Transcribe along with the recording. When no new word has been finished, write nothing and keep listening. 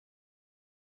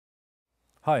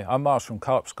Hi, I'm Miles from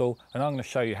Carp School and I'm going to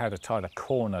show you how to tie the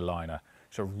corner liner.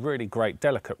 It's a really great,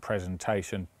 delicate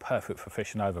presentation, perfect for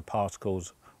fishing over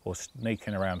particles or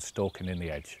sneaking around stalking in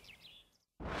the edge.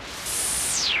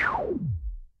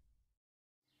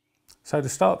 So to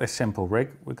start this simple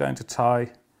rig, we're going to tie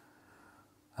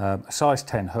a size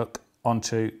 10 hook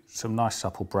onto some nice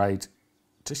supple braid,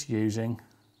 just using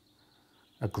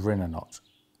a grinner knot.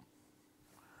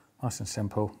 Nice and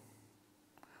simple.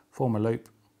 Form a loop.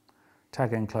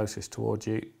 Tag end closest towards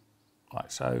you, like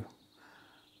so,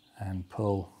 and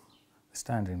pull the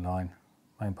standing line,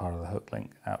 main part of the hook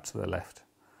link, out to the left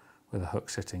with a hook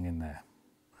sitting in there.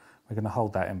 We're going to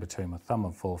hold that in between my thumb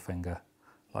and forefinger,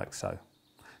 like so.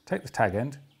 Take the tag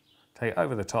end, take it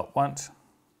over the top once,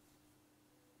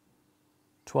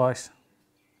 twice,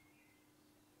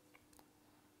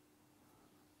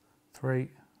 3,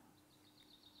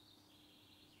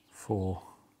 4,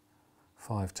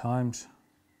 5 times.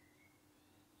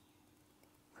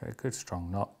 Create a good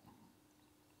strong knot.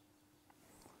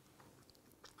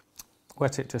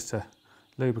 Wet it just to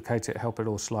lubricate it, help it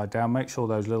all slide down. Make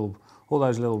sure all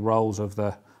those little rolls of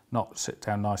the knot sit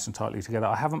down nice and tightly together.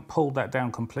 I haven't pulled that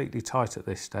down completely tight at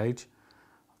this stage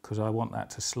because I want that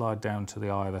to slide down to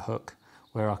the eye of the hook,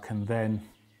 where I can then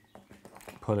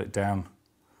pull it down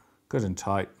good and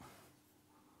tight,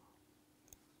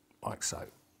 like so,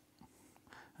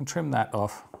 and trim that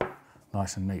off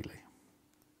nice and neatly.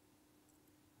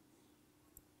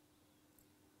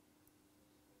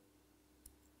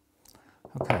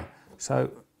 Okay, so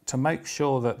to make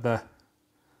sure that the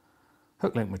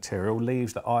hook link material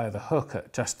leaves the eye of the hook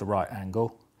at just the right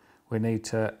angle, we need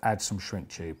to add some shrink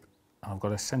tube. I've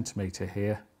got a centimetre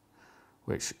here,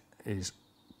 which is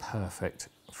perfect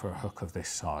for a hook of this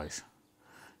size.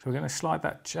 So we're going to slide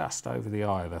that just over the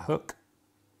eye of the hook,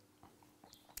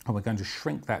 and we're going to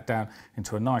shrink that down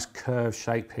into a nice curved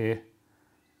shape here,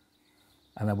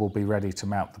 and then we'll be ready to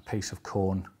mount the piece of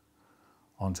corn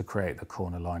on to create the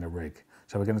corner liner rig.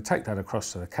 So we're going to take that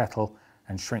across to the kettle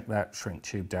and shrink that shrink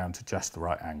tube down to just the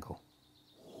right angle.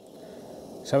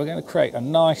 So we're going to create a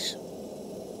nice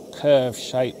curved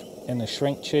shape in the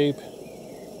shrink tube,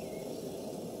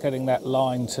 getting that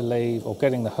line to leave, or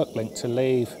getting the hook link to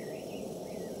leave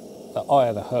the eye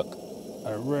of the hook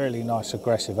at a really nice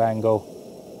aggressive angle,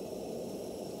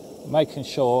 making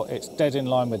sure it's dead in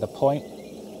line with the point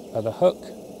of the hook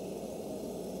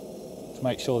to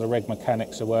make sure the rig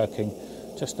mechanics are working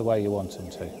just the way you want them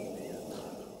to.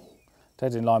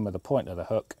 Dead in line with the point of the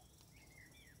hook,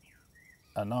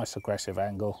 a nice aggressive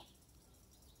angle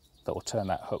that will turn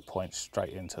that hook point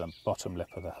straight into the bottom lip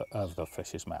of the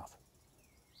fish's mouth.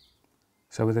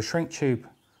 So with the shrink tube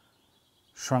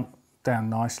shrunk down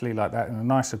nicely like that in a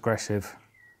nice aggressive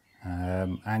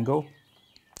angle,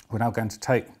 we're now going to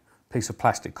take a piece of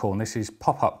plastic corn. This is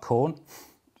pop-up corn,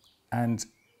 and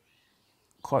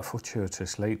quite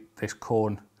fortuitously this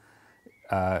corn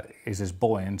is as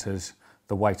buoyant as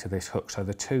the weight of this hook, so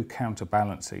the two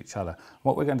counterbalance each other.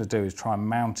 What we're going to do is try and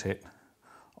mount it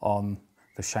on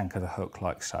the shank of the hook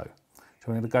like so. So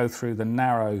we're going to go through the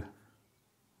narrow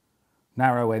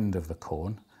end of the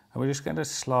corn, and we're just going to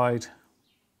slide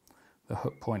the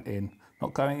hook point in,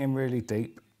 not going in really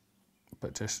deep,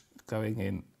 but just going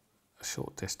in a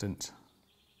short distance.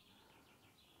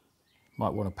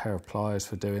 Might want a pair of pliers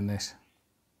for doing this.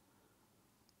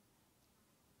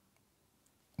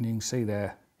 And you can see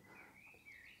there,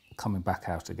 coming back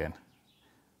out again.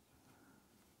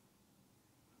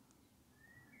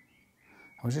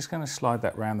 I was just going to slide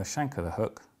that round the shank of the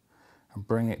hook and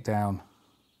bring it down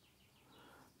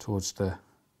towards the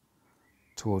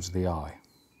eye,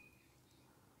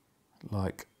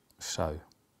 like so.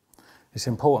 It's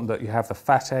important that you have the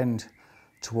fat end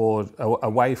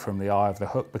away from the eye of the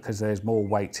hook, because there's more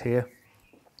weight here,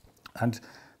 and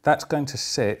that's going to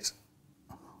sit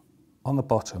on the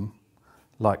bottom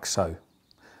like so.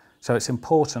 So it's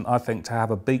important, I think, to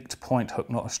have a beaked point hook,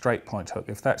 not a straight point hook.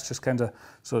 If that's just going to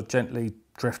sort of gently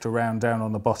drift around down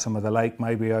on the bottom of the lake,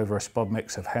 maybe over a spod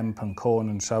mix of hemp and corn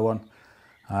and so on,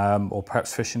 or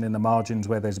perhaps fishing in the margins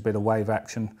where there's a bit of wave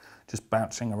action, just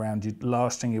bouncing around, the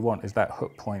last thing you want is that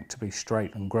hook point to be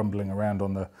straight and grumbling around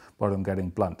on the bottom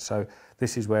getting blunt. So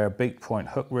this is where a beaked point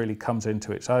hook really comes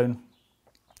into its own,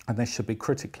 and this should be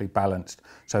critically balanced.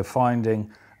 So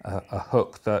finding a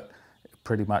hook that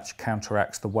pretty much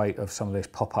counteracts the weight of some of this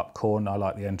pop-up corn. I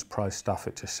like the Enterprise stuff.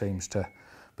 It just seems to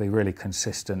be really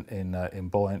consistent in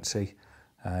buoyancy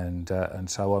and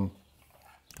so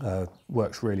on.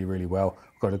 Works really, really well.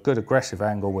 Got a good aggressive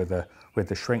angle with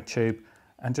the shrink tube.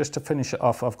 And just to finish it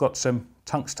off, I've got some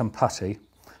tungsten putty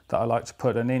that I like to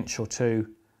put 1 inch or 2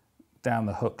 down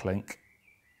the hook link,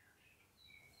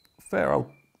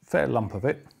 fair lump of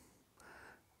it,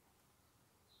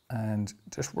 and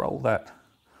just roll that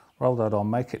on,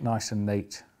 make it nice and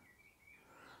neat.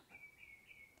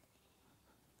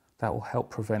 That will help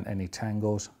prevent any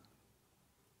tangles.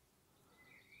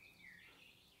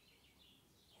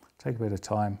 Take a bit of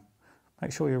time,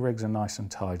 make sure your rigs are nice and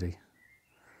tidy.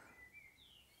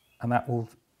 And that will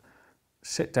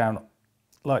sit down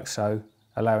like so,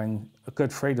 allowing a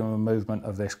good freedom of movement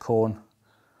of this corn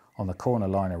on the corner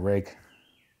liner rig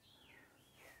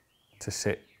to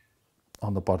sit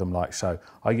on the bottom like so.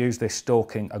 I use this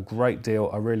stalking a great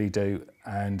deal, I really do,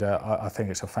 and I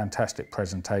think it's a fantastic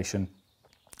presentation.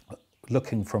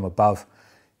 Looking from above,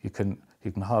 you can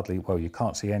hardly, well, you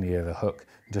can't see any of the hook,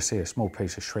 you just see a small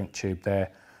piece of shrink tube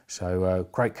there. So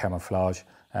great camouflage,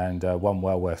 and one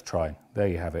well worth trying. There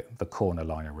you have it, the corner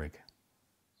liner rig.